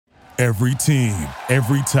Every team,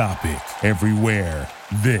 every topic, everywhere.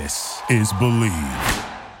 This is Believe.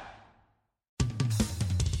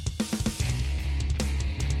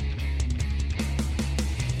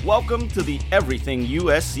 Welcome to the Everything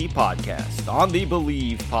USC podcast on the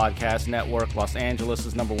Believe Podcast Network, Los Angeles'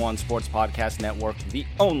 #1 sports podcast network, the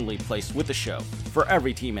only place with a show for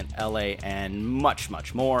every team in LA and much,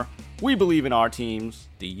 much more. We believe in our teams.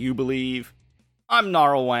 Do you believe? I'm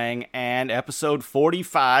Nara Wang, and episode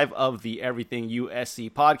 45 of the Everything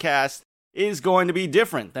USC podcast is going to be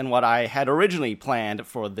different than what I had originally planned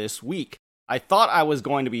for this week. I thought I was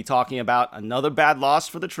going to be talking about another bad loss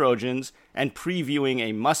for the Trojans and previewing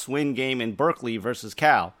a must-win game in Berkeley versus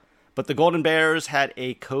Cal, but the Golden Bears had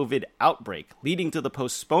a COVID outbreak, leading to the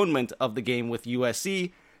postponement of the game with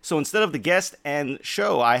USC, so instead of the guest and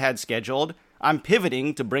show I had scheduled, I'm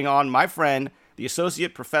pivoting to bring on my friend, the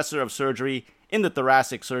Associate Professor of Surgery in the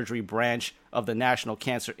Thoracic Surgery branch of the National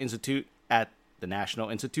Cancer Institute at the National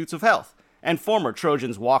Institutes of Health, and former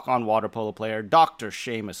Trojans walk-on water polo player, Dr.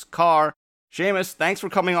 Seamus Carr. Seamus, thanks for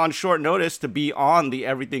coming on short notice to be on the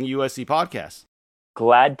Everything USC podcast.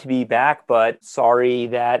 Glad to be back, but sorry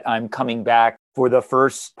that I'm coming back for the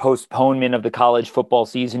first postponement of the college football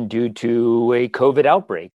season due to a COVID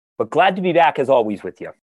outbreak. But glad to be back as always with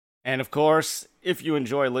you. And of course, if you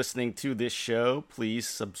enjoy listening to this show, please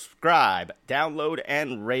subscribe, download,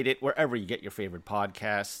 and rate it wherever you get your favorite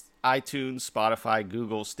podcasts. iTunes, Spotify,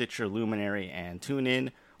 Google, Stitcher, Luminary, and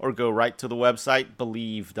TuneIn. Or go right to the website,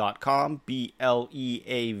 Believe.com, BLEAV.com,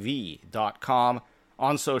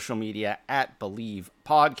 on social media at Believe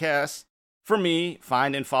Podcast. For me,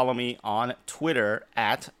 find and follow me on Twitter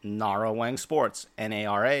at Naraweng Sports,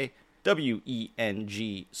 NARAWENG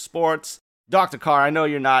Sports. Dr. Carr, I know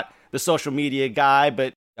you're not the social media guy,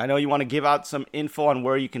 but I know you want to give out some info on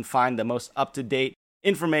where you can find the most up-to-date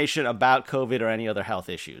information about COVID or any other health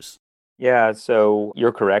issues. Yeah, so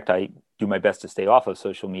you're correct. I do my best to stay off of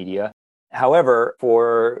social media. However,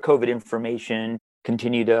 for COVID information,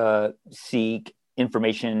 continue to seek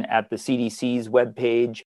information at the CDC's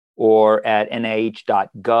webpage or at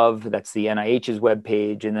NIH.gov. That's the NIH's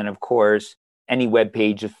webpage. And then, of course, any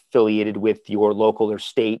webpage affiliated with your local or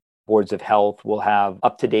state boards of health will have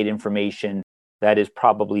up-to-date information that is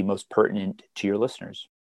probably most pertinent to your listeners.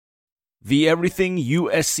 The Everything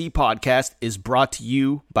USC podcast is brought to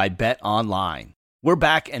you by BetOnline. We're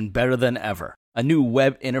back and better than ever. A new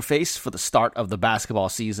web interface for the start of the basketball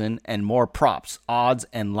season and more props, odds,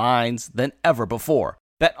 and lines than ever before.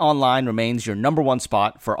 BetOnline remains your #1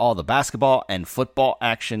 spot for all the basketball and football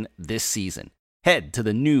action this season. Head to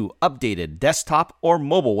the new updated desktop or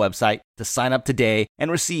mobile website to sign up today and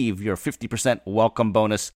receive your 50% welcome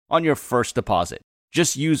bonus on your first deposit.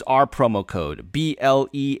 Just use our promo code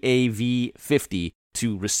BLEAV50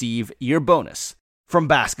 to receive your bonus. From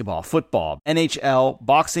basketball, football, NHL,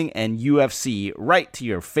 boxing, and UFC, right to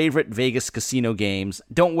your favorite Vegas casino games,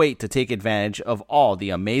 don't wait to take advantage of all the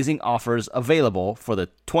amazing offers available for the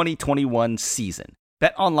 2021 season.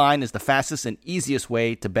 BetOnline is the fastest and easiest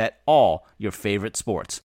way to bet all your favorite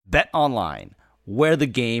sports. BetOnline, where the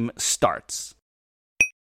game starts.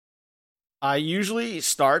 I usually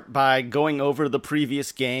start by going over the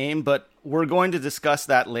previous game, but we're going to discuss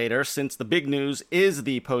that later since the big news is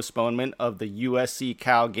the postponement of the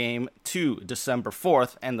USC-Cal game to December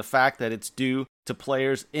 4th and the fact that it's due to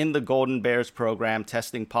players in the Golden Bears program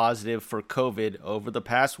testing positive for COVID over the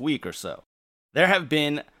past week or so. There have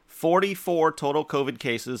been 44 total COVID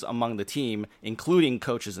cases among the team, including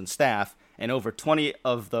coaches and staff, and over 20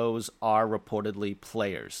 of those are reportedly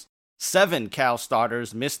players. 7 Cal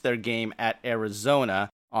starters missed their game at Arizona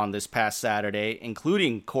on this past Saturday,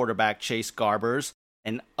 including quarterback Chase Garbers,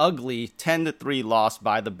 an ugly 10-3 loss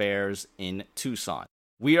by the Bears in Tucson.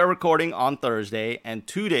 We are recording on Thursday, and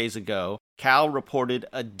 2 days ago, Cal reported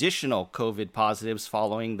additional COVID positives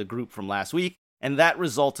following the group from last week, and that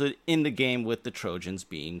resulted in the game with the Trojans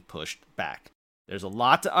being pushed back. There's a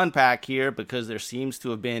lot to unpack here because there seems to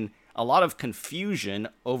have been a lot of confusion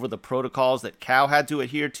over the protocols that Cal had to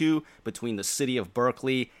adhere to between the city of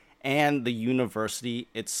Berkeley and the university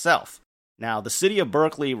itself. Now, the city of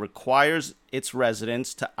Berkeley requires its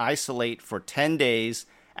residents to isolate for 10 days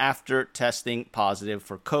after testing positive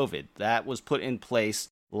for COVID. That was put in place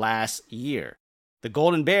last year. The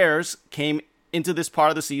Golden Bears came into this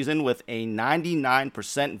part of the season with a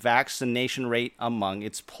 99% vaccination rate among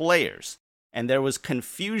its players. And there was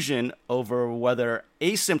confusion over whether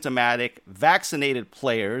asymptomatic vaccinated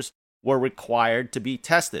players were required to be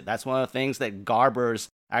tested. That's one of the things that Garbers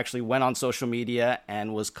actually went on social media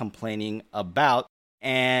and was complaining about.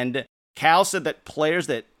 And Cal said that players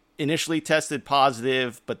that initially tested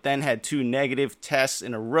positive, but then had 2 negative tests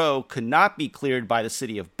in a row, could not be cleared by the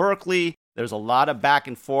city of Berkeley. There's a lot of back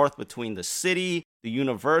and forth between the city, the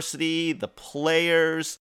university, the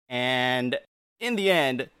players, and in the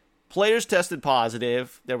end, players tested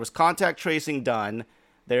positive. There was contact tracing done.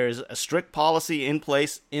 There's a strict policy in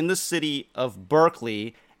place in the city of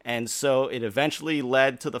Berkeley, and so it eventually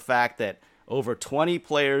led to the fact that over 20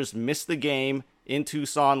 players missed the game in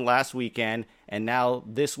Tucson last weekend, and now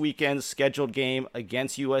this weekend's scheduled game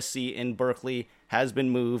against USC in Berkeley has been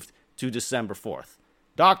moved to December 4th.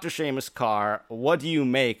 Dr. Seamus Carr, what do you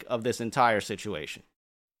make of this entire situation?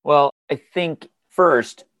 Well, I think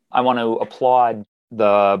first I want to applaud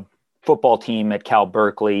the football team at Cal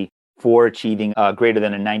Berkeley for achieving greater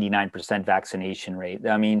than a 99% vaccination rate.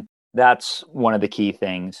 I mean, that's one of the key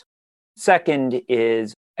things. Second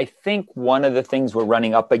is, I think one of the things we're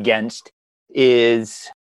running up against is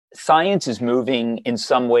science is moving in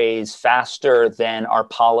some ways faster than our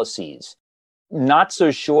policies. Not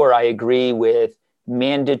so sure I agree with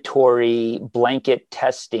mandatory blanket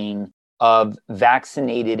testing of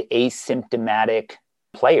vaccinated asymptomatic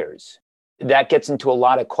players. That gets into a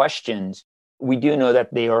lot of questions. We do know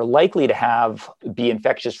that they are likely to be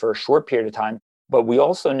infectious for a short period of time, but we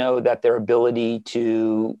also know that their ability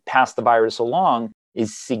to pass the virus along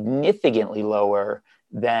is significantly lower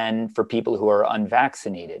than for people who are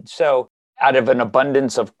unvaccinated. So out of an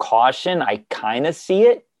abundance of caution, I kind of see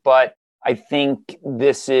it, but I think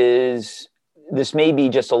this may be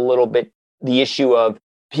just a little bit the issue of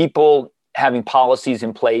people having policies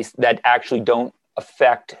in place that actually don't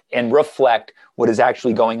affect and reflect what is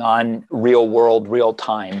actually going on real world, real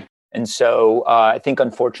time. And so I think,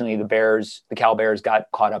 unfortunately, the Cal Bears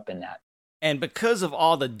got caught up in that. And because of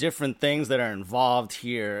all the different things that are involved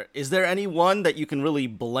here, is there anyone that you can really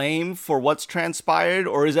blame for what's transpired,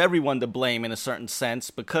 or is everyone to blame in a certain sense?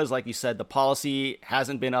 Because, like you said, the policy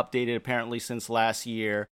hasn't been updated apparently since last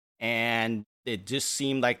year, and it just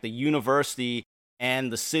seemed like the university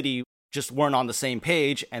and the city just weren't on the same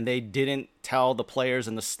page, and they didn't tell the players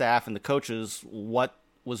and the staff and the coaches what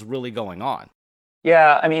was really going on.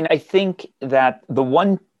 Yeah, I mean, I think that the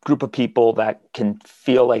one group of people that can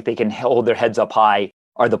feel like they can hold their heads up high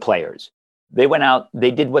are the players. They went out, they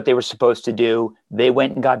did what they were supposed to do. They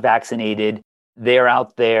went and got vaccinated. They're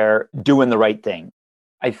out there doing the right thing.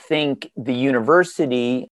 I think the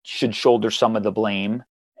university should shoulder some of the blame.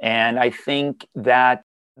 And I think that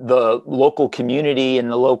the local community and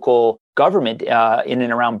the local government in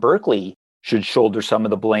and around Berkeley should shoulder some of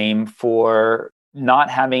the blame for not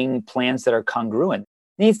having plans that are congruent.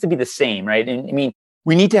 It needs to be the same, right? And I mean,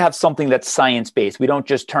 we need to have something that's science-based. We don't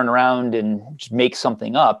just turn around and just make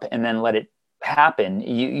something up and then let it happen.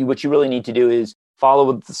 What you really need to do is follow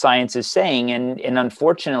what the science is saying. And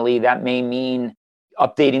unfortunately, that may mean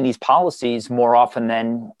updating these policies more often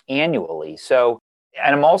than annually. So,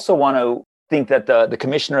 and I'm also want to think that the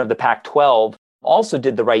commissioner of the Pac-12 also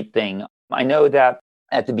did the right thing. I know that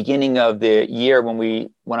at the beginning of the year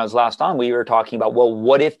when I was last on, we were talking about, well,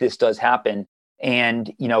 what if this does happen?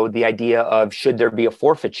 And, the idea of should there be a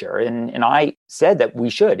forfeiture? And I said that we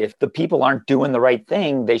should. If the people aren't doing the right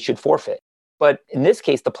thing, they should forfeit. But in this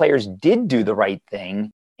case, the players did do the right thing,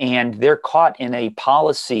 and they're caught in a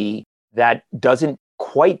policy that doesn't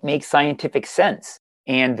quite make scientific sense.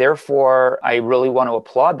 And therefore, I really want to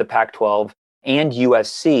applaud the Pac-12 and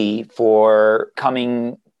USC for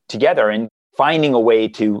coming together and finding a way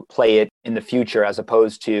to play it in the future as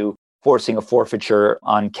opposed to forcing a forfeiture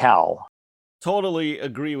on Cal. Totally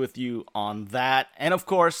agree with you on that. And of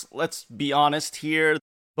course, let's be honest here.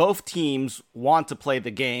 Both teams want to play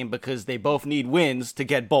the game because they both need wins to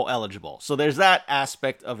get bowl eligible. So there's that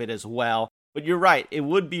aspect of it as well. But you're right, it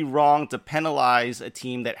would be wrong to penalize a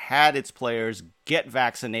team that had its players get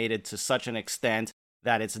vaccinated to such an extent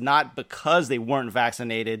that it's not because they weren't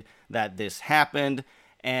vaccinated that this happened.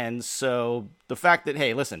 And so the fact that,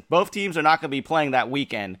 hey, listen, both teams are not going to be playing that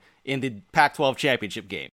weekend in the Pac-12 championship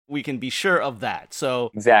game. We can be sure of that.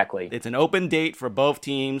 So exactly, it's an open date for both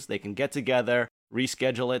teams. They can get together,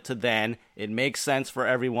 reschedule it to then. It makes sense for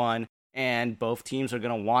everyone. And both teams are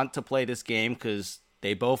going to want to play this game because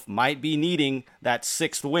they both might be needing that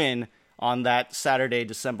 6th win on that Saturday,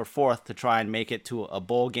 December 4th, to try and make it to a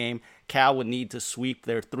bowl game. Cal would need to sweep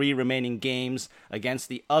their 3 remaining games against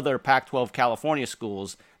the other Pac-12 California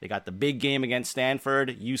schools. They got the big game against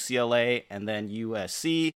Stanford, UCLA, and then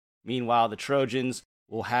USC. Meanwhile, the Trojans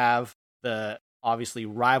will have the, obviously,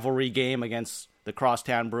 rivalry game against the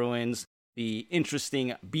Crosstown Bruins, the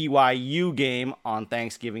interesting BYU game on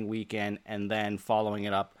Thanksgiving weekend, and then following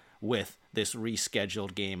it up with this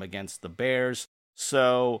rescheduled game against the Bears.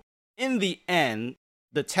 So, in the end,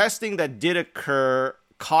 the testing that did occur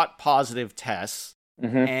caught positive tests.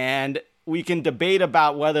 And we can debate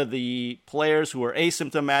about whether the players who were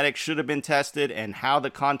asymptomatic should have been tested and how the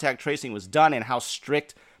contact tracing was done and how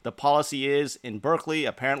strict the policy is in Berkeley.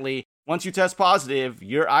 Apparently, once you test positive,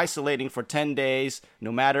 you're isolating for 10 days,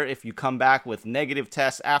 no matter if you come back with negative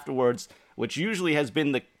tests afterwards, which usually has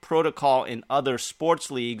been the protocol in other sports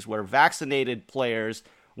leagues where vaccinated players,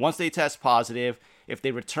 once they test positive, if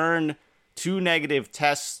they return 2 negative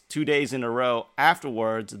tests 2 days in a row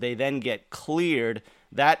afterwards, they then get cleared.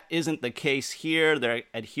 That isn't the case here. They're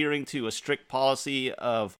adhering to a strict policy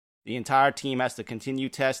of the entire team has to continue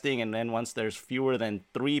testing, and then once there's fewer than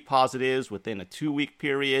 3 positives within a 2-week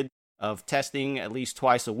period of testing at least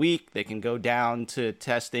twice a week, they can go down to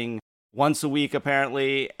testing once a week,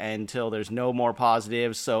 apparently, until there's no more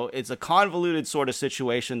positives. So it's a convoluted sort of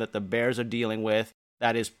situation that the Bears are dealing with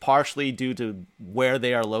that is partially due to where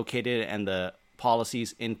they are located and the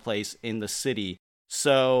policies in place in the city.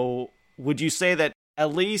 So would you say that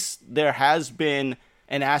at least there has been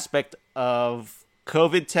an aspect of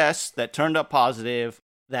COVID tests that turned up positive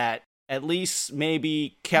that at least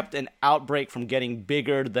maybe kept an outbreak from getting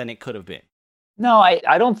bigger than it could have been? No,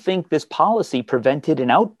 I don't think this policy prevented an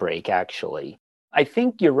outbreak, actually. I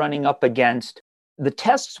think you're running up against the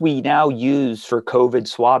tests we now use for COVID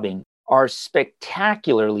swabbing are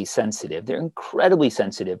spectacularly sensitive. They're incredibly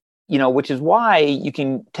sensitive, which is why you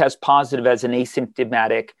can test positive as an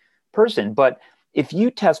asymptomatic person. But if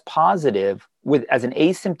you test positive as an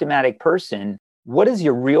asymptomatic person, what is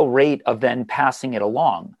your real rate of then passing it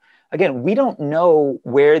along? Again, we don't know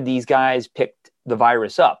where these guys picked the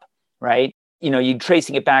virus up, right? You're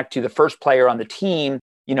tracing it back to the first player on the team,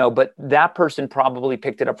 but that person probably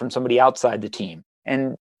picked it up from somebody outside the team.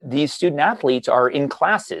 And these student athletes are in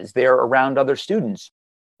classes. They're around other students.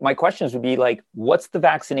 My questions would be like, what's the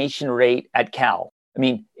vaccination rate at Cal? I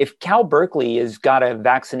mean, if Cal Berkeley has got a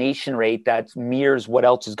vaccination rate that mirrors what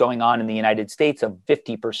else is going on in the United States of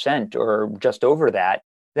 50% or just over that,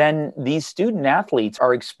 then these student athletes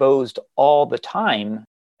are exposed all the time,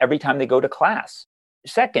 every time they go to class.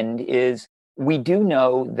 Second is, we do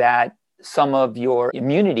know that some of your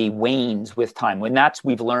immunity wanes with time.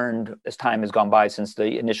 We've learned as time has gone by since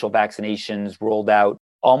the initial vaccinations rolled out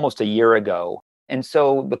almost a year ago. And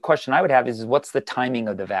so the question I would have is what's the timing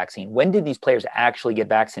of the vaccine? When did these players actually get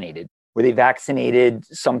vaccinated? Were they vaccinated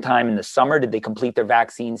sometime in the summer? Did they complete their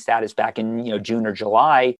vaccine status back in June or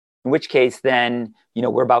July? In which case then,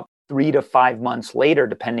 we're about 3 to 5 months later,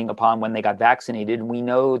 depending upon when they got vaccinated. And we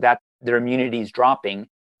know that their immunity is dropping.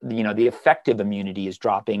 The effective immunity is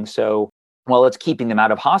dropping. So while it's keeping them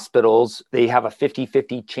out of hospitals, they have a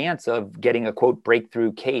 50-50 chance of getting a, quote,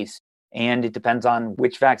 breakthrough case. And it depends on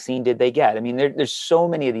which vaccine did they get. I mean, there's so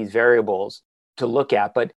many of these variables to look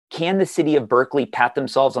at. But can the city of Berkeley pat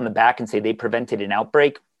themselves on the back and say they prevented an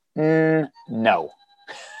outbreak? No.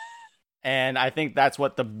 And I think that's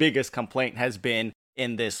what the biggest complaint has been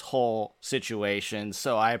in this whole situation.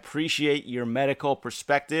 So I appreciate your medical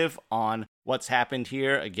perspective on what's happened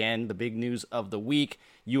here. Again, the big news of the week,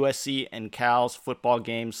 USC and Cal's football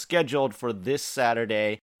game scheduled for this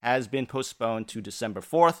Saturday has been postponed to December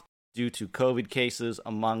 4th due to COVID cases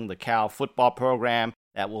among the Cal football program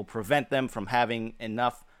that will prevent them from having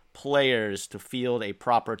enough players to field a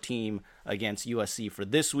proper team against USC for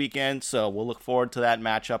this weekend. So we'll look forward to that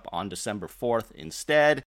matchup on December 4th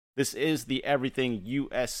instead. This is the Everything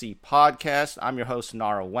USC podcast. I'm your host,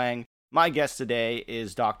 Nara Wang. My guest today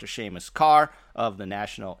is Dr. Seamus Carr of the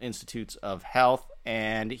National Institutes of Health,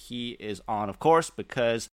 and he is on, of course,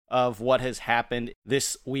 because of what has happened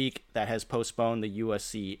this week that has postponed the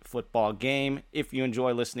USC football game. If you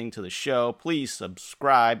enjoy listening to the show, please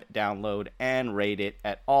subscribe, download, and rate it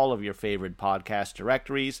at all of your favorite podcast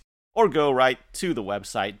directories, or go right to the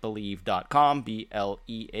website Bleav.com, BLEAV.com,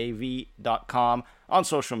 on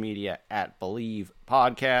social media at Bleav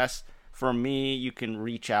Podcasts. For me, you can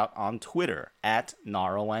reach out on Twitter at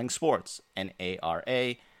Narawang Sports,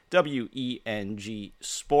 NARAWENG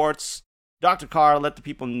Sports. Dr. Carr, let the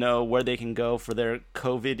people know where they can go for their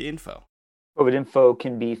COVID info. COVID info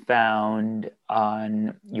can be found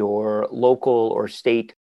on your local or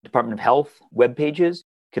state Department of Health web pages.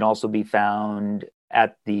 It can also be found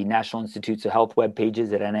at the National Institutes of Health web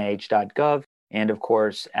pages at nih.gov, and of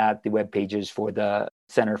course at the web pages for the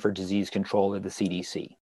Center for Disease Control or the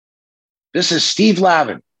CDC. This is Steve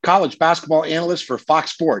Lavin, college basketball analyst for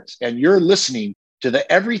Fox Sports, and you're listening to the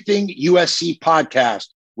Everything USC podcast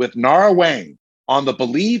with Nara Wang on the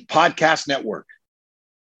Bleav Podcast Network.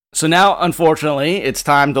 So now, unfortunately, it's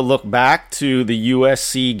time to look back to the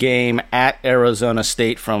USC game at Arizona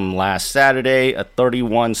State from last Saturday, a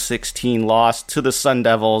 31-16 loss to the Sun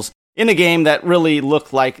Devils in a game that really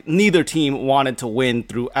looked like neither team wanted to win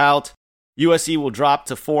throughout. USC will drop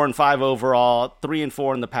to 4-5 overall,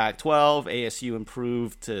 3-4 in the Pac-12. ASU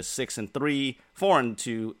improved to 6-3,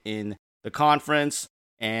 4-2 in the conference.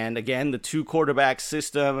 And again, the two-quarterback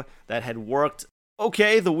system that had worked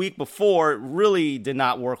okay the week before really did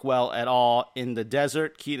not work well at all in the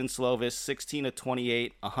desert. Kedon Slovis,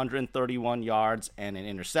 16-28, 131 yards and an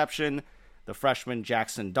interception. The freshman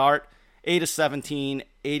Jackson Dart, 8-17,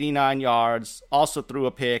 89 yards, also threw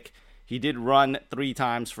a pick. He did run 3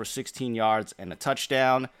 times for 16 yards and a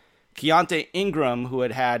touchdown. Keontae Ingram, who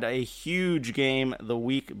had a huge game the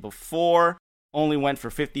week before, only went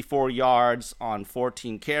for 54 yards on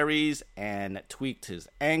 14 carries and tweaked his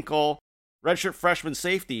ankle. Redshirt freshman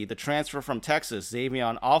safety, the transfer from Texas,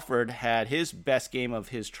 Xavion Alford, had his best game of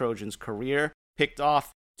his Trojans' career, picked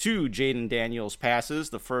off 2 Jaden Daniels passes,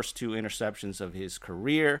 the first 2 interceptions of his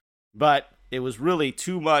career, but it was really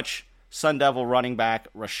too much Sun Devil running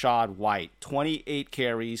back Rachaad White. 28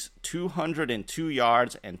 carries, 202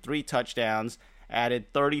 yards, and 3 touchdowns,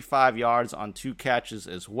 added 35 yards on 2 catches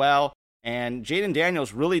as well. And Jaden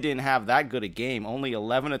Daniels really didn't have that good a game, only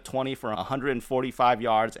 11-20 for 145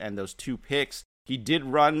 yards and those 2 picks. He did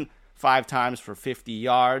run 5 times for 50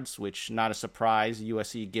 yards, which not a surprise,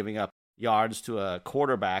 USC giving up yards to a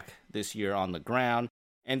quarterback this year on the ground.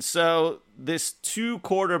 And so this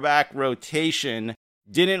 2-quarterback rotation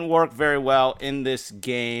didn't work very well in this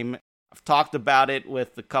game. I've talked about it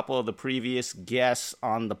with a couple of the previous guests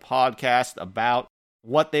on the podcast about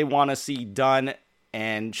what they want to see done.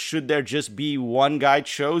 And should there just be one guy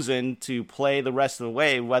chosen to play the rest of the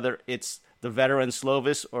way, whether it's the veteran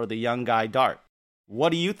Slovis or the young guy Dart? What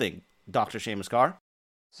do you think, Dr. Seamus Carr?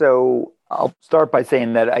 So I'll start by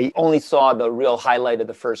saying that I only saw the real highlight of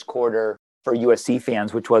the first quarter for USC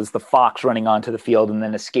fans, which was the Fox running onto the field and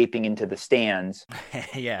then escaping into the stands.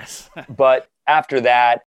 Yes. But after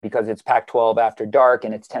that, because it's Pac-12 after dark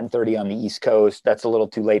and it's 10:30 on the East Coast, that's a little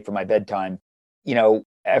too late for my bedtime.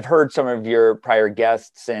 I've heard some of your prior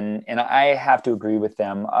guests, and I have to agree with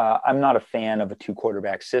them. I'm not a fan of a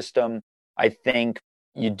 2-quarterback system. I think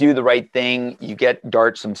you do the right thing. You get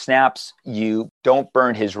Dart some snaps. You don't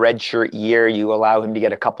burn his redshirt year. You allow him to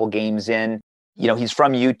get a couple games in. He's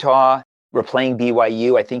from Utah. We're playing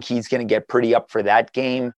BYU. I think he's going to get pretty up for that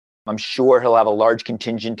game. I'm sure he'll have a large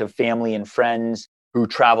contingent of family and friends who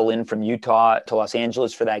travel in from Utah to Los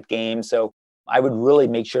Angeles for that game. So I would really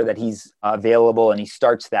make sure that he's available and he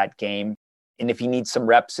starts that game. And if he needs some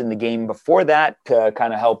reps in the game before that to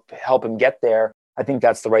kind of help him get there, I think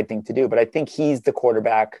that's the right thing to do. But I think he's the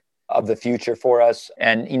quarterback of the future for us.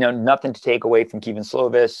 And, nothing to take away from Kedon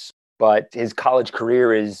Slovis, but his college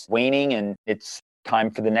career is waning and it's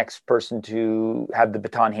time for the next person to have the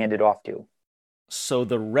baton handed off to. So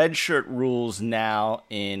the redshirt rules now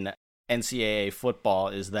in NCAA football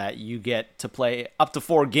is that you get to play up to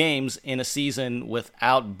 4 games in a season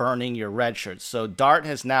without burning your red shirt. So Dart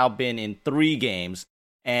has now been in 3 games,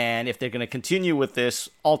 and if they're going to continue with this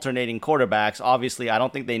alternating quarterbacks, obviously I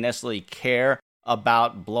don't think they necessarily care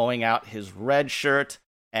about blowing out his red shirt.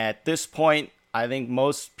 At this point, I think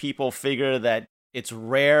most people figure that it's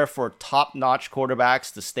rare for top-notch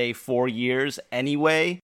quarterbacks to stay 4 years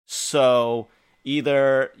anyway. So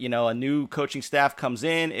either, a new coaching staff comes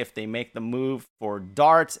in, if they make the move for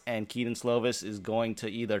Dart and Kedon Slovis is going to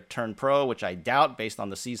either turn pro, which I doubt based on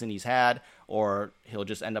the season he's had, or he'll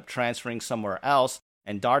just end up transferring somewhere else.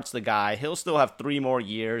 And Dart's the guy. He'll still have 3 more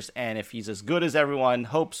years. And if he's as good as everyone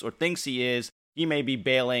hopes or thinks he is, he may be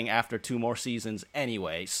bailing after 2 more seasons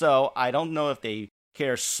anyway. So I don't know if they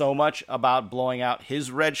care so much about blowing out his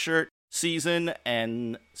redshirt season.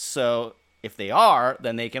 And so if they are,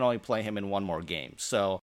 then they can only play him in 1 more game.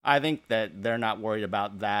 So I think that they're not worried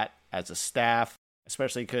about that as a staff,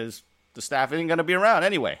 especially because the staff isn't going to be around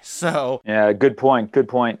anyway. So yeah, good point.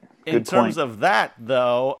 In terms of that,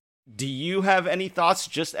 though, do you have any thoughts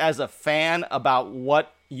just as a fan about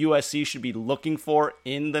what USC should be looking for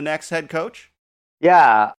in the next head coach?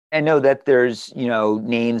 Yeah, I know that there's,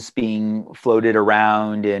 names being floated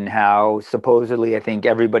around and how supposedly I think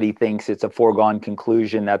everybody thinks it's a foregone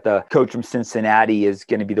conclusion that the coach from Cincinnati is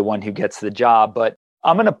going to be the one who gets the job. But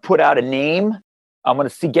I'm going to put out a name. I'm going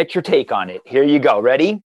to get your take on it. Here you go.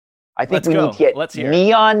 Ready? I think we need to get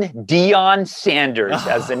Neon Deion Sanders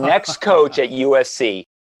as the next coach at USC.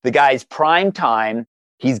 The guy's prime time.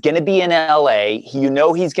 He's going to be in LA.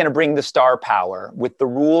 He's going to bring the star power with the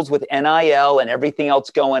rules with NIL and everything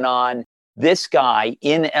else going on. this guy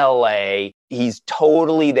in LA, he's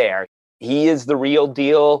totally there. He is the real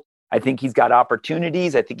deal. I think he's got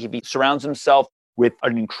opportunities. I think if he surrounds himself with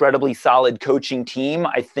an incredibly solid coaching team,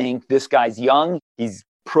 I think this guy's young. He's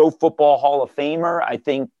Pro Football Hall of Famer. I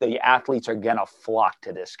think the athletes are going to flock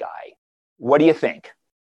to this guy. What do you think?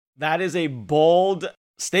 That is a bold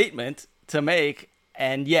statement to make.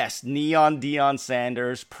 And yes, Neon Deion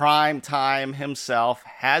Sanders, prime time himself,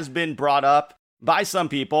 has been brought up by some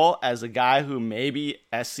people as a guy who maybe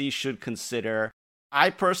SC should consider. I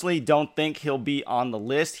personally don't think he'll be on the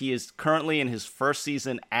list. He is currently in his first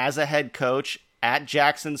season as a head coach at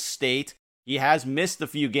Jackson State. He has missed a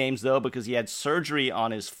few games, though, because he had surgery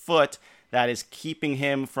on his foot that is keeping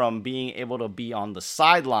him from being able to be on the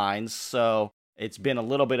sidelines. So it's been a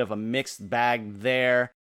little bit of a mixed bag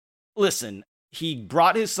there. Listen, he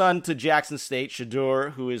brought his son to Jackson State,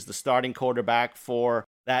 Shedeur, who is the starting quarterback for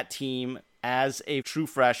that team, as a true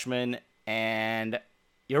freshman. And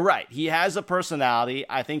you're right, he has a personality.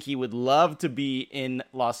 I think he would love to be in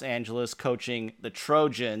Los Angeles coaching the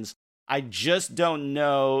Trojans. I just don't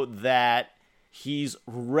know that he's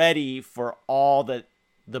ready for all that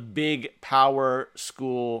the big power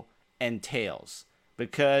school entails.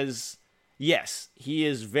 Because, yes, he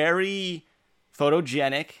is very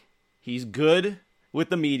photogenic. He's good with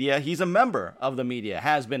the media. He's a member of the media,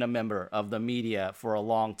 has been a member of the media for a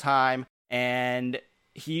long time. And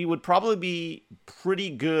he would probably be pretty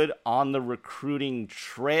good on the recruiting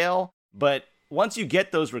trail. But once you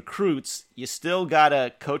get those recruits, you still got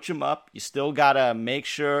to coach them up. You still got to make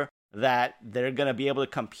sure that they're going to be able to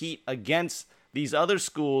compete against these other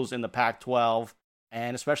schools in the Pac-12,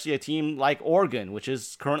 and especially a team like Oregon, which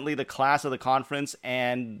is currently the class of the conference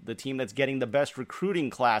and the team that's getting the best recruiting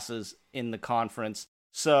classes in the conference.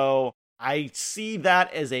 So I see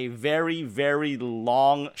that as a very, very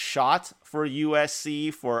long shot for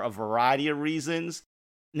USC for a variety of reasons.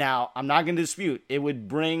 Now, I'm not going to dispute, it would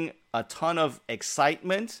bring a ton of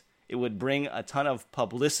excitement. It would bring a ton of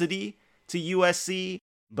publicity to USC.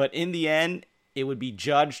 But in the end, it would be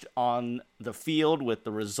judged on the field with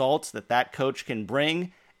the results that that coach can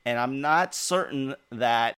bring. And I'm not certain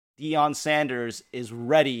that Deion Sanders is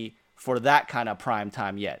ready for that kind of prime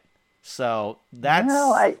time yet. So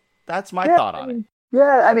that's my thought on it.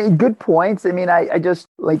 Yeah, I mean, good points. I mean, I just,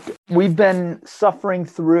 like, we've been suffering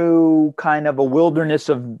through kind of a wilderness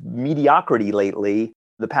of mediocrity lately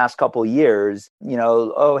the past couple of years. You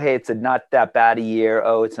know, oh, hey, it's not that bad a year.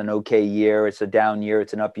 Oh, it's an okay year. It's a down year.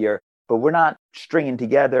 It's an up year. But we're not stringing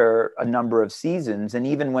together a number of seasons. And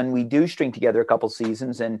even when we do string together a couple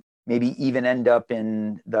seasons and maybe even end up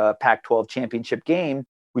in the Pac-12 championship game,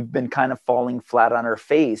 we've been kind of falling flat on our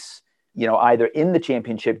face, you know, either in the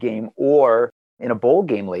championship game or in a bowl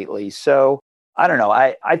game lately. So I don't know.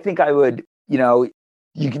 I think I would, you know,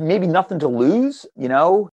 you can maybe nothing to lose, you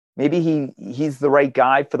know, maybe he's the right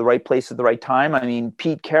guy for the right place at the right time. I mean,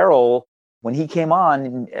 Pete Carroll, when he came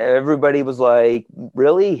on, everybody was like,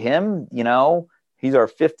 really, him? You know, he's our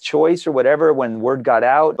fifth choice or whatever when word got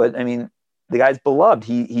out. But I mean, the guy's beloved.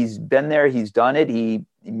 He's been there. He's done it. He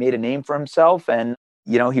made a name for himself. And,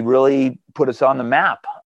 you know, he really put us on the map.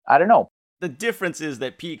 I don't know. The difference is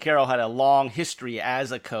that Pete Carroll had a long history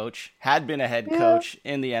as a coach, had been a head coach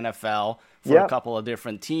in the NFL for a couple of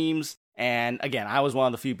different teams. And again, I was one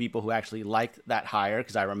of the few people who actually liked that hire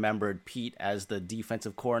because I remembered Pete as the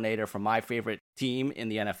defensive coordinator for my favorite team in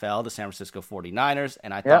the NFL, the San Francisco 49ers.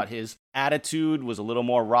 And I thought his attitude was a little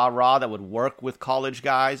more rah-rah that would work with college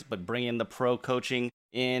guys, but bring in the pro coaching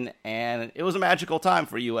in. And it was a magical time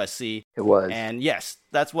for USC. It was. And yes,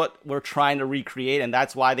 that's what we're trying to recreate. And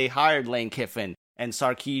that's why they hired Lane Kiffin and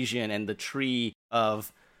Sarkisian and the tree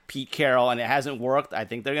of Pete Carroll, and it hasn't worked. I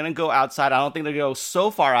think they're going to go outside. I don't think they're going to go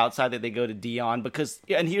so far outside that they go to Deion because,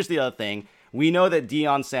 and here's the other thing. We know that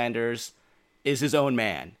Deion Sanders is his own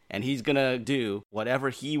man, and he's going to do whatever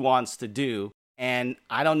he wants to do. And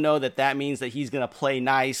I don't know that that means that he's going to play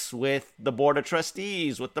nice with the board of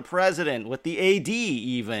trustees, with the president, with the AD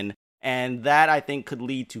even. And that, I think, could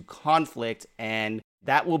lead to conflict, and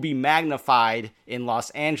that will be magnified in Los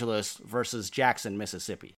Angeles versus Jackson,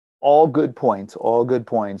 Mississippi. All good points. All good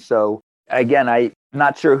points. So again, I'm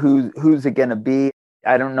not sure who's it going to be.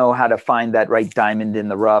 I don't know how to find that right diamond in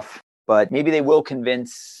the rough, but maybe they will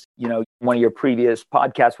convince, you know, one of your previous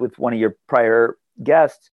podcasts with one of your prior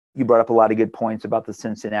guests, you brought up a lot of good points about the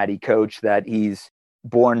Cincinnati coach, that he's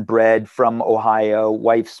born, bred from Ohio.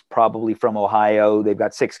 Wife's probably from Ohio. They've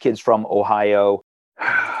got 6 kids from Ohio,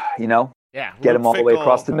 you know, get them all the way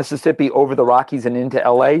across the Mississippi, over the Rockies and into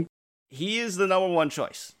LA. He is the number one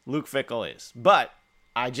choice. Luke Fickell is. But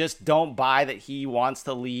I just don't buy that he wants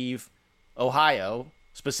to leave Ohio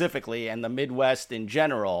specifically and the Midwest in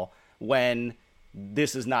general when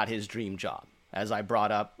this is not his dream job. As I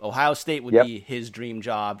brought up, Ohio State would be his dream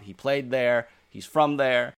job. He played there. He's from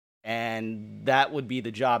there. And that would be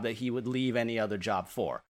the job that he would leave any other job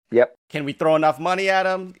for. Yep. Can we throw enough money at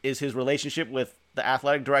him? Is his relationship with the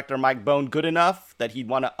athletic director, Mike Bohn, good enough that he'd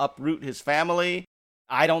want to uproot his family?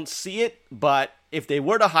 I don't see it, but if they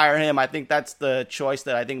were to hire him, I think that's the choice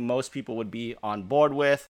that I think most people would be on board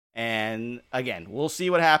with. And again, we'll see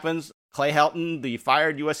what happens. Clay Helton, the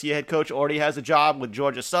fired USC head coach, already has a job with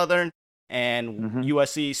Georgia Southern, and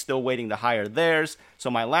USC still waiting to hire theirs.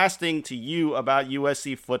 So my last thing to you about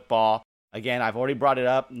USC football, again, I've already brought it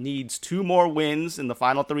up, needs 2 more wins in the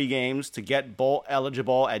final 3 games to get bowl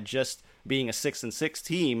eligible at just being a 6-6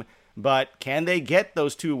 team. But can they get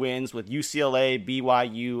those 2 wins with UCLA,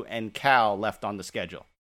 BYU, and Cal left on the schedule?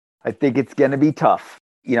 I think it's going to be tough.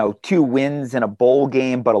 2 wins in a bowl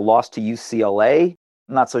game, but a loss to UCLA.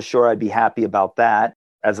 I'm not so sure I'd be happy about that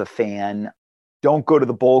as a fan. Don't go to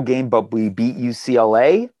the bowl game, but we beat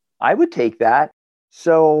UCLA. I would take that.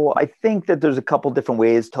 So I think that there's a couple different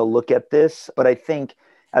ways to look at this, but I think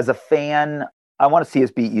as a fan, I want to see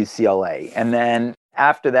us beat UCLA. And then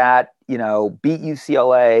after that, beat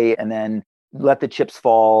UCLA and then let the chips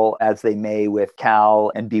fall as they may with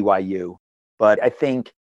Cal and BYU. But I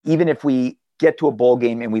think even if we get to a bowl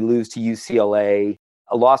game and we lose to UCLA,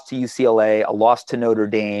 a loss to UCLA, a loss to Notre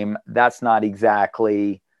Dame, that's not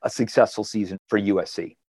exactly a successful season for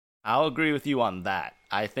USC. I'll agree with you on that.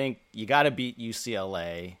 I think you got to beat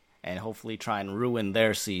UCLA and hopefully try and ruin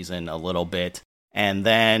their season a little bit, and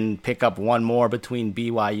then pick up 1 more between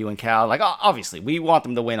BYU and Cal. Like, obviously, we want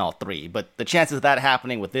them to win all 3, but the chances of that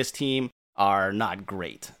happening with this team are not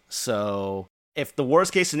great. So if the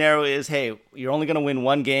worst case scenario is, hey, you're only going to win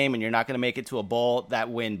 1 game and you're not going to make it to a bowl, that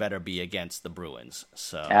win better be against the Bruins.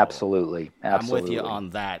 So Absolutely. I'm with you on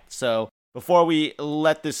that. So before we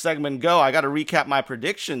let this segment go, I got to recap my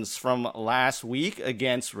predictions from last week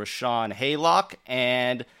against Rashawn Haylock,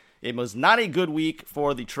 and it was not a good week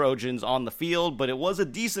for the Trojans on the field, but it was a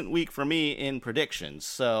decent week for me in predictions.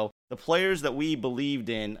 So the players that we believed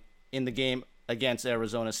in the game against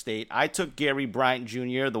Arizona State, I took Gary Bryant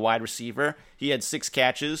Jr., the wide receiver. He had 6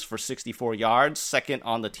 catches for 64 yards, second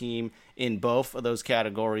on the team in both of those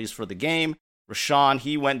categories for the game. Rashawn,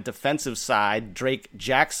 he went defensive side. Drake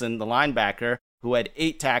Jackson, the linebacker, who had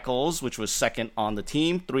 8 tackles, which was second on the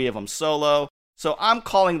team, 3 of them solo. So I'm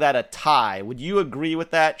calling that a tie. Would you agree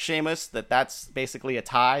with that, Seamus, that that's basically a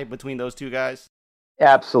tie between those 2 guys?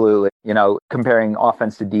 Absolutely. Comparing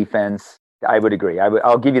offense to defense, I would agree.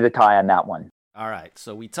 I'll give you the tie on that one. All right,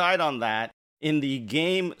 so we tied on that. In the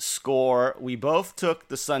game score, we both took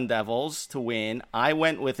the Sun Devils to win. I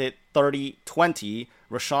went with it 30-20.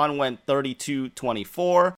 Rashawn went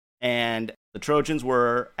 32-24. And the Trojans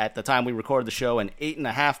were, at the time we recorded the show, an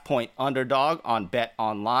 8.5-point underdog on Bet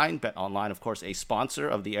Online. Bet Online, of course, a sponsor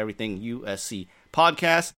of the Everything USC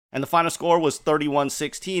podcast. And the final score was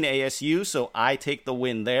 31-16 ASU, so I take the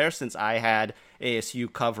win there since I had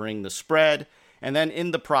ASU covering the spread. And then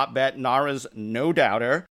in the prop bet, Nara's no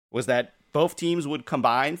doubter was that both teams would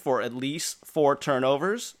combine for at least 4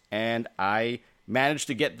 turnovers, and I managed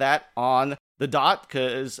to get that on the dot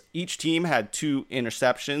because each team had 2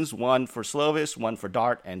 interceptions, 1 for Slovis, 1 for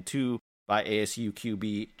Dart, and 2 by ASU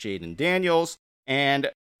QB Jaden Daniels.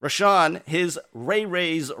 And Rashawn, his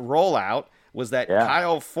Ray's rollout was that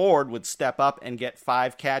Kyle Ford would step up and get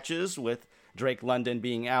 5 catches with Drake London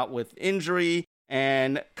being out with injury,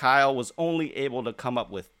 and Kyle was only able to come up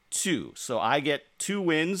with 2. So I get 2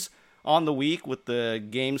 wins on the week with the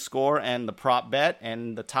game score and the prop bet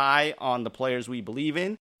and the tie on the players we believe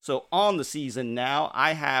in. So on the season now,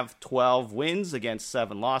 I have 12 wins against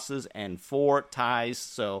 7 losses and 4 ties.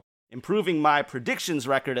 So improving my predictions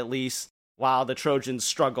record at least while the Trojans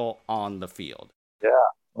struggle on the field. Yeah.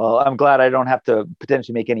 Well, I'm glad I don't have to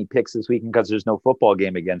potentially make any picks this weekend because there's no football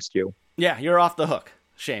game against you. Yeah, you're off the hook,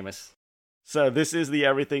 Seamus. So this is the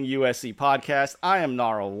Everything USC podcast. I am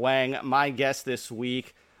Nara Wang. My guest this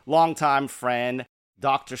week, longtime friend,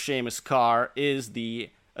 Dr. Seamus Carr, is the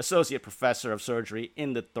Associate Professor of Surgery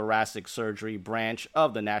in the Thoracic Surgery branch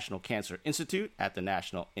of the National Cancer Institute at the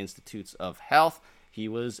National Institutes of Health. He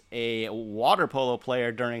was a water polo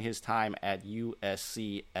player during his time at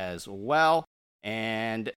USC as well.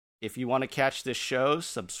 And if you want to catch this show,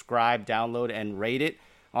 subscribe, download, and rate it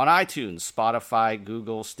on iTunes, Spotify,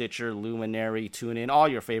 Google, Stitcher, Luminary, TuneIn, all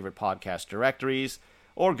your favorite podcast directories,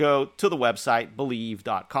 or go to the website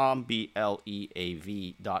Bleav.com, BLEAV.com,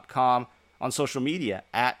 on social media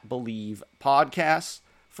at Bleav Podcasts.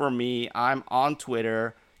 For me, I'm on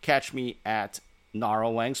Twitter. Catch me at Nara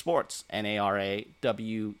Weng Sports, Naraweng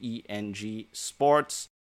Sports.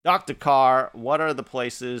 Dr. Carr, what are the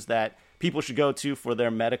places that people should go to for their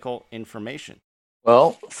medical information?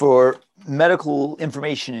 Well, for medical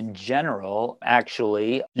information in general,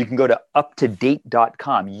 actually, you can go to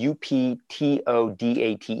uptodate.com, UPTODATE,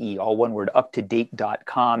 all one word,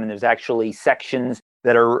 uptodate.com. And there's actually sections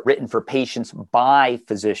that are written for patients by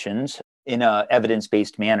physicians in an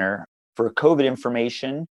evidence-based manner. For COVID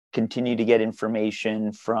information, continue to get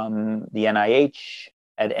information from the NIH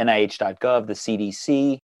at nih.gov, the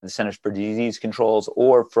CDC, the Centers for Disease Controls,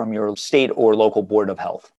 or from your state or local board of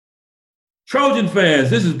health. Trojan fans,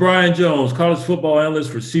 this is Brian Jones, college football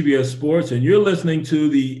analyst for CBS Sports, and you're listening to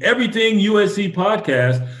the Everything USC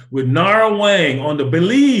podcast with Nara Weng on the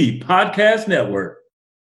Believe Podcast Network.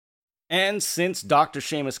 And since Dr.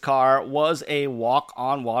 Seamus Carr was a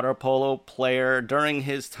walk-on water polo player during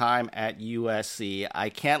his time at USC, I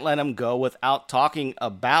can't let him go without talking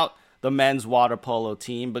about the men's water polo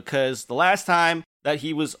team, because the last time that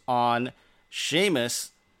he was on, Seamus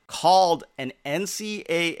called an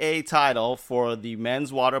NCAA title for the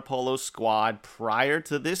men's water polo squad prior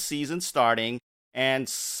to this season starting, and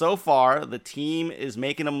so far the team is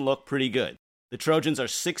making them look pretty good. The Trojans are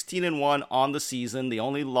 16-1 on the season, the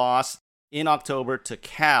only loss in October to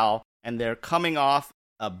Cal, and they're coming off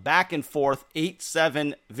a back-and-forth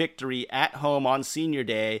 8-7 victory at home on Senior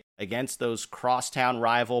Day against those crosstown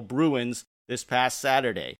rival Bruins this past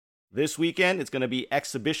Saturday. This weekend, it's going to be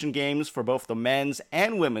exhibition games for both the men's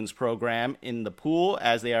and women's program in the pool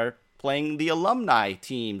as they are playing the alumni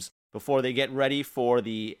teams before they get ready for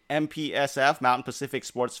the MPSF, Mountain Pacific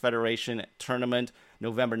Sports Federation tournament,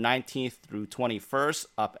 November 19th through 21st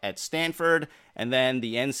up at Stanford. And then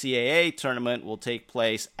the NCAA tournament will take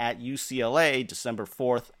place at UCLA December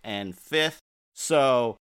 4th and 5th.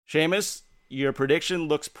 So, Seamus, your prediction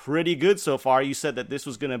looks pretty good so far. You said that this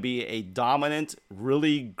was going to be a dominant,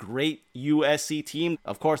 really great USC team.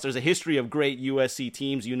 Of course, there's a history of great USC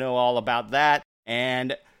teams. You know all about that.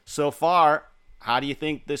 And so far, how do you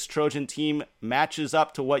think this Trojan team matches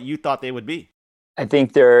up to what you thought they would be? I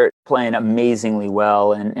think they're playing amazingly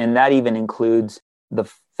well. And that even includes the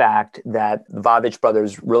fact that the Vavich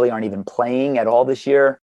brothers really aren't even playing at all this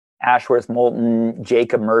year. Ashworth Moulton,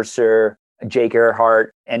 Jacob Mercer, Jake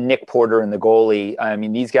Earhart, and Nick Porter in the goalie. I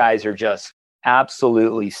mean, these guys are just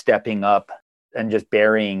absolutely stepping up and just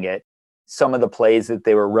burying it. Some of the plays that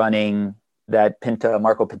they were running, that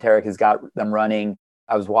Marco Pinteric has got them running.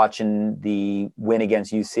 I was watching the win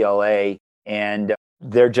against UCLA, and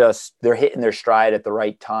they're hitting their stride at the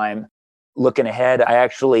right time. Looking ahead, I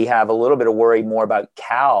actually have a little bit of worry more about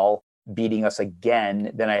Cal beating us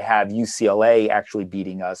again than I have UCLA actually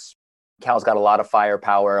beating us. Cal's got a lot of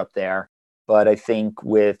firepower up there. But I think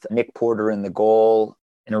with Nick Porter in the goal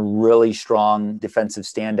and a really strong defensive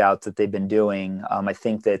standout that they've been doing, I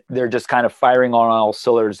think that they're just kind of firing on all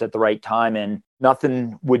cylinders at the right time. And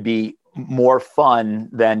nothing would be more fun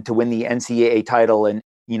than to win the NCAA title and,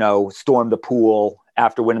 storm the pool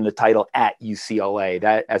after winning the title at UCLA.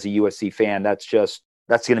 That, as a USC fan, that's going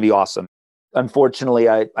to be awesome. Unfortunately,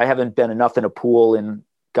 I haven't been enough in a pool in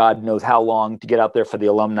God knows how long to get out there for the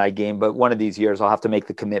alumni game. But one of these years, I'll have to make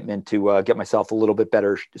the commitment to get myself a little bit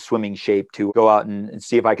better swimming shape to go out and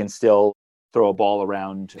see if I can still throw a ball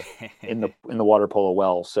around in the water polo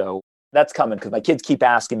well. So that's coming because my kids keep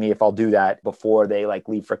asking me if I'll do that before they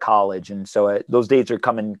leave for college. And so those dates are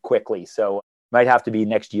coming quickly. So might have to be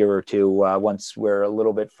next year or two once we're a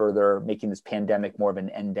little bit further, making this pandemic more of an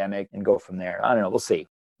endemic, and go from there. I don't know.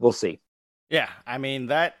 We'll see. Yeah, I mean,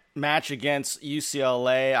 that match against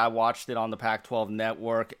UCLA, I watched it on the Pac-12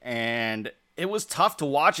 network, and it was tough to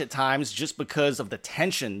watch at times just because of the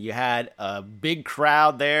tension. You had a big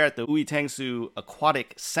crowd there at the Uitangsu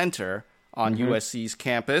Aquatic Center on USC's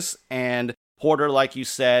campus, and Porter, like you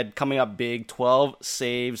said, coming up big, 12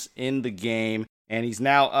 saves in the game, and he's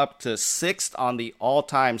now up to 6th on the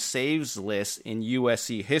all-time saves list in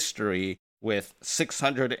USC history with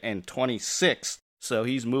 626. So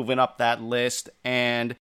he's moving up that list.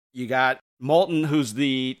 And you got Moulton, who's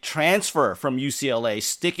the transfer from UCLA,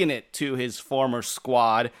 sticking it to his former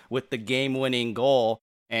squad with the game-winning goal.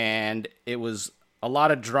 And it was a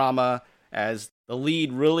lot of drama as the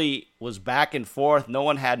lead really was back and forth. No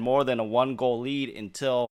one had more than a 1-goal lead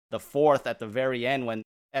until the 4th at the very end when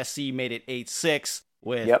SC made it 8-6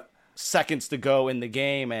 with seconds to go in the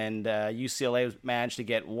game, and UCLA managed to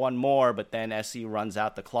get one more, but then SC runs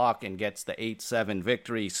out the clock and gets the 8-7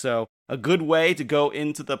 victory. So a good way to go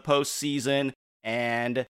into the postseason,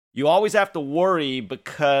 and you always have to worry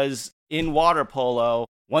because in water polo,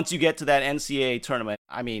 once you get to that NCAA tournament,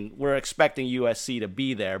 I mean, we're expecting USC to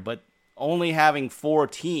be there, but only having 4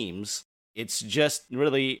 teams, it's just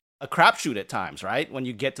really a crapshoot at times, right? When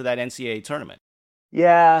you get to that NCAA tournament.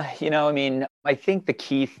 Yeah, I think the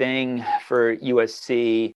key thing for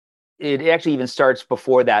USC, it actually even starts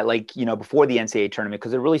before that, before the NCAA tournament,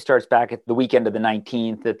 because it really starts back at the weekend of the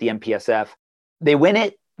 19th at the MPSF. They win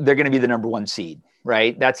it, they're going to be the number 1 seed,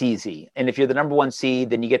 right? That's easy. And if you're the number 1 seed,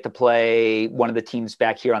 then you get to play one of the teams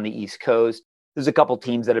back here on the East Coast. There's a couple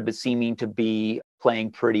teams that have been seeming to be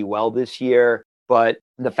playing pretty well this year. But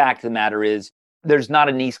the fact of the matter is, there's not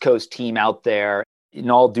an East Coast team out there, in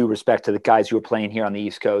all due respect to the guys who are playing here on the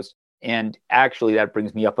East Coast. And actually, that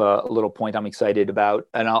brings me up a little point I'm excited about,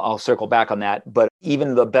 and I'll circle back on that. But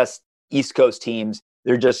even the best East Coast teams,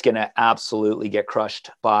 they're just going to absolutely get crushed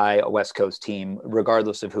by a West Coast team,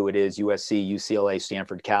 regardless of who it is, USC, UCLA,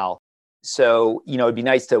 Stanford, Cal. So, it'd be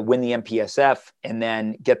nice to win the MPSF and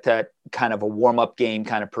then get that kind of a warm-up game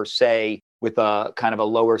kind of per se with a kind of a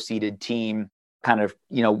lower seeded team, kind of,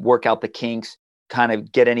 work out the kinks, kind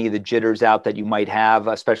of get any of the jitters out that you might have,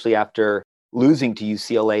 especially after losing to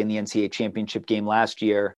UCLA in the NCAA championship game last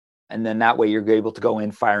year. And then that way you're able to go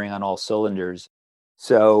in firing on all cylinders.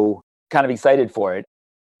 So kind of excited for it.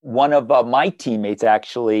 One of my teammates,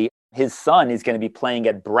 actually, his son is going to be playing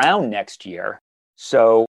at Brown next year.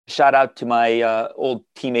 So shout out to my old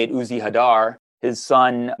teammate, Uzi Hadar. His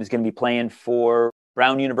son is going to be playing for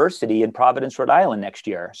Brown University in Providence, Rhode Island next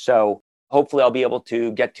year. So hopefully I'll be able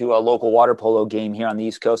to get to a local water polo game here on the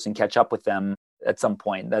East Coast and catch up with them at some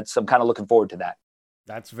point. I'm kind of looking forward to that.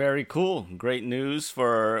 That's very cool. Great news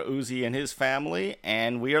for Uzi and his family.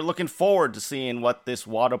 And we are looking forward to seeing what this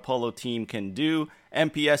water polo team can do.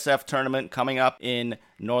 MPSF tournament coming up in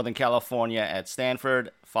Northern California at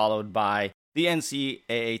Stanford, followed by the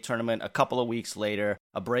NCAA tournament a couple of weeks later,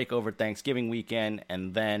 a break over Thanksgiving weekend,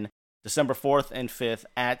 and then December 4th and 5th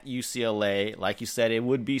at UCLA. Like you said, it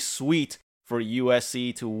would be sweet for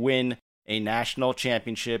USC to win a national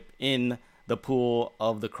championship in the pool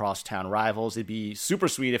of the crosstown rivals. It'd be super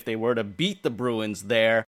sweet if they were to beat the Bruins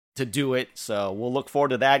there to do it. So we'll look forward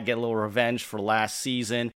to that, get a little revenge for last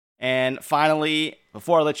season. And finally,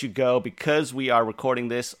 before I let you go, because we are recording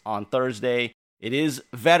this on Thursday, it is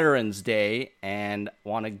Veterans Day, and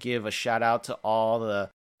want to give a shout out to all the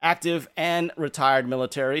active and retired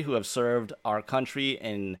military who have served our country,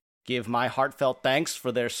 and give my heartfelt thanks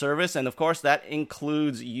for their service. And of course, that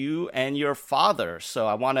includes you and your father. So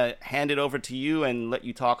I want to hand it over to you and let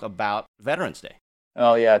you talk about Veterans Day.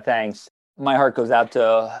 Oh, yeah, thanks. My heart goes out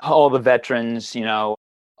to all the veterans,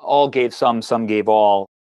 all gave some gave all.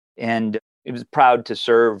 And it was proud to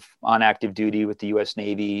serve on active duty with the U.S.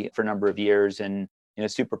 Navy for a number of years. And,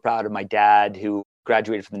 super proud of my dad, who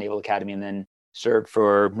graduated from the Naval Academy and then served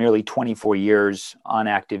for nearly 24 years on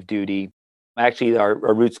active duty. Actually, our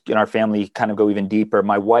roots in our family kind of go even deeper.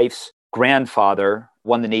 My wife's grandfather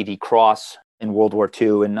won the Navy Cross in World War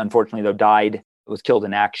II, and unfortunately, though, was killed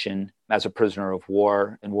in action as a prisoner of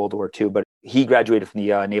war in World War II. But he graduated from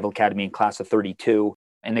the Naval Academy in class of 32,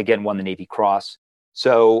 and again won the Navy Cross.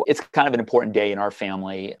 So it's kind of an important day in our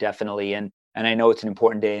family, definitely. And I know it's an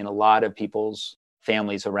important day in a lot of people's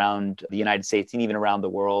families around the United States and even around the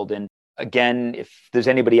world. And again, if there's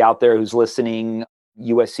anybody out there who's listening,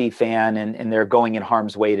 USC fan, and they're going in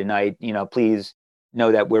harm's way tonight, please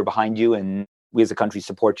know that we're behind you, and we as a country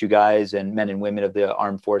support you guys and men and women of the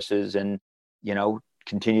armed forces, and,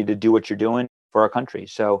 continue to do what you're doing for our country.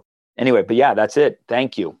 So anyway, but yeah, that's it.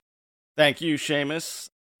 Thank you. Thank you, Seamus.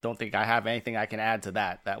 Don't think I have anything I can add to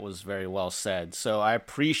that. That was very well said. So I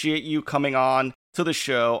appreciate you coming on to the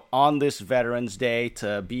show on this Veterans Day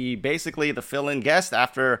to be basically the fill-in guest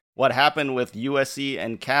after what happened with USC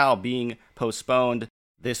and Cal being postponed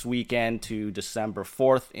this weekend to December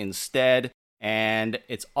 4th instead. And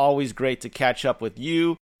it's always great to catch up with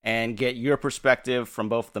you and get your perspective from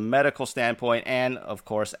both the medical standpoint and, of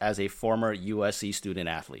course, as a former USC student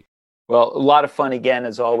athlete. Well, a lot of fun again,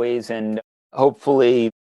 as always, and hopefully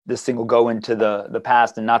this thing will go into the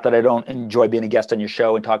past. And not that I don't enjoy being a guest on your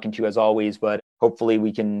show and talking to you as always, but hopefully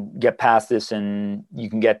we can get past this and you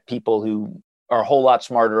can get people who are a whole lot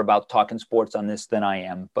smarter about talking sports on this than I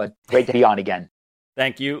am. But great to be on again.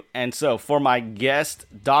 Thank you. And so for my guest,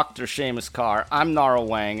 Dr. Seamus Carr, I'm Nara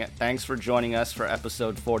Wang. Thanks for joining us for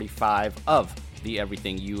episode 45 of the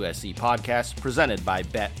Everything USC podcast, presented by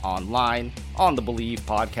Bet Online on the Believe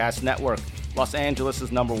Podcast Network, Los Angeles'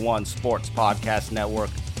 #1 sports podcast network,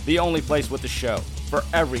 the only place with the show for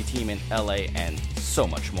every team in LA and so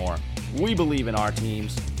much more. We believe in our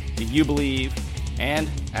teams. Do you believe? And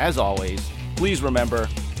as always, please remember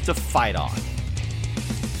to fight on.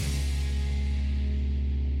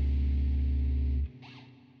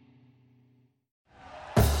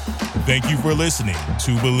 Thank you for listening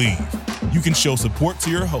to Believe. You can show support to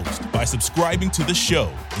your host by subscribing to the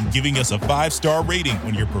show and giving us a 5-star rating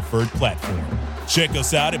on your preferred platform. Check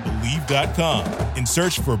us out at Believe.com and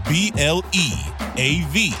search for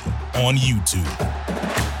BLEAV on YouTube.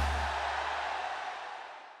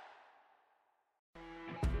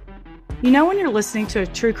 You know when you're listening to a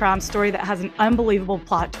true crime story that has an unbelievable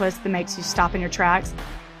plot twist that makes you stop in your tracks?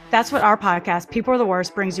 That's what our podcast, People Are the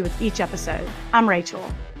Worst, brings you with each episode. I'm Rachel.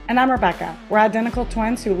 And I'm Rebecca. We're identical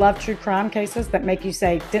twins who love true crime cases that make you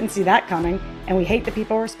say, didn't see that coming, and we hate the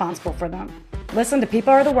people responsible for them. Listen to People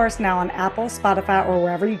Are the Worst now on Apple, Spotify, or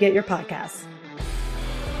wherever you get your podcasts.